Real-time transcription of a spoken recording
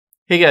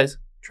Hey guys,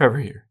 Trevor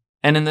here.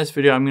 And in this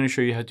video, I'm going to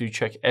show you how to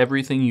check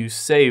everything you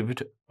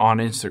saved on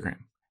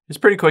Instagram. It's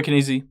pretty quick and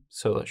easy,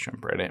 so let's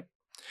jump right in.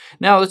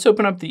 Now let's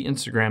open up the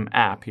Instagram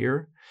app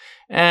here.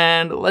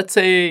 And let's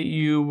say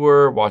you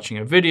were watching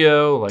a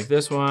video like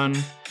this one.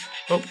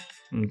 Oh,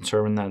 I'm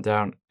turning that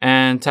down.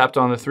 And tapped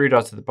on the three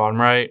dots at the bottom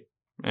right,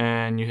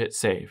 and you hit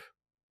save.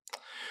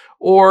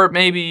 Or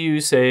maybe you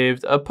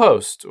saved a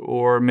post,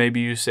 or maybe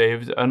you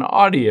saved an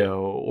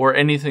audio, or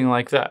anything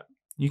like that.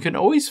 You can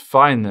always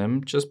find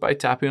them just by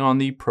tapping on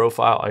the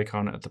profile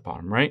icon at the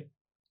bottom right,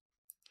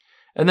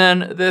 and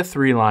then the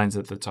three lines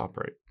at the top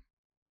right.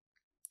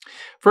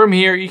 From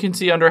here, you can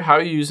see under how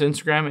you use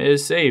Instagram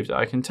is saved.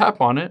 I can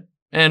tap on it,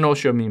 and it'll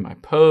show me my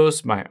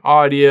posts, my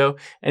audio,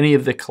 any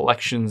of the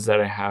collections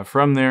that I have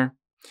from there.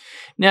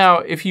 Now,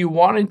 if you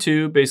wanted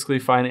to basically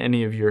find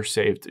any of your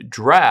saved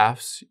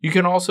drafts, you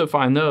can also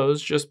find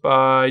those just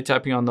by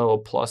tapping on the little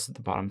plus at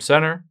the bottom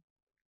center.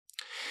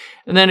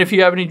 And then if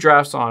you have any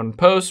drafts on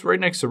posts, right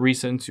next to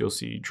recents, you'll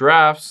see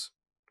drafts.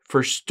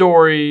 For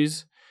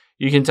stories,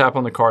 you can tap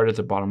on the card at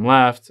the bottom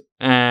left,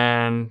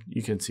 and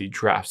you can see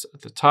drafts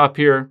at the top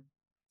here.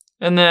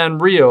 And then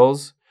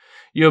reels,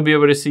 you'll be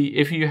able to see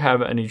if you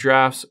have any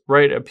drafts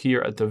right up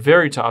here at the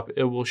very top.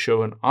 It will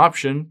show an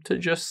option to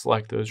just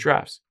select those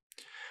drafts.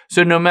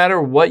 So no matter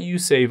what you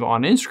save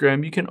on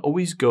Instagram, you can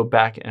always go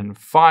back and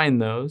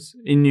find those,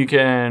 and you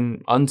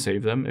can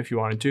unsave them if you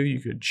wanted to.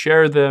 You could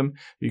share them,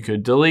 you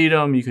could delete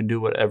them, you can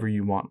do whatever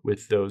you want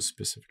with those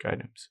specific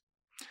items.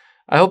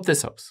 I hope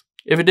this helps.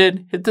 If it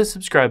did, hit the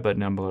subscribe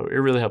button down below. It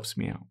really helps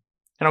me out.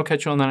 And I'll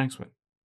catch you on the next one.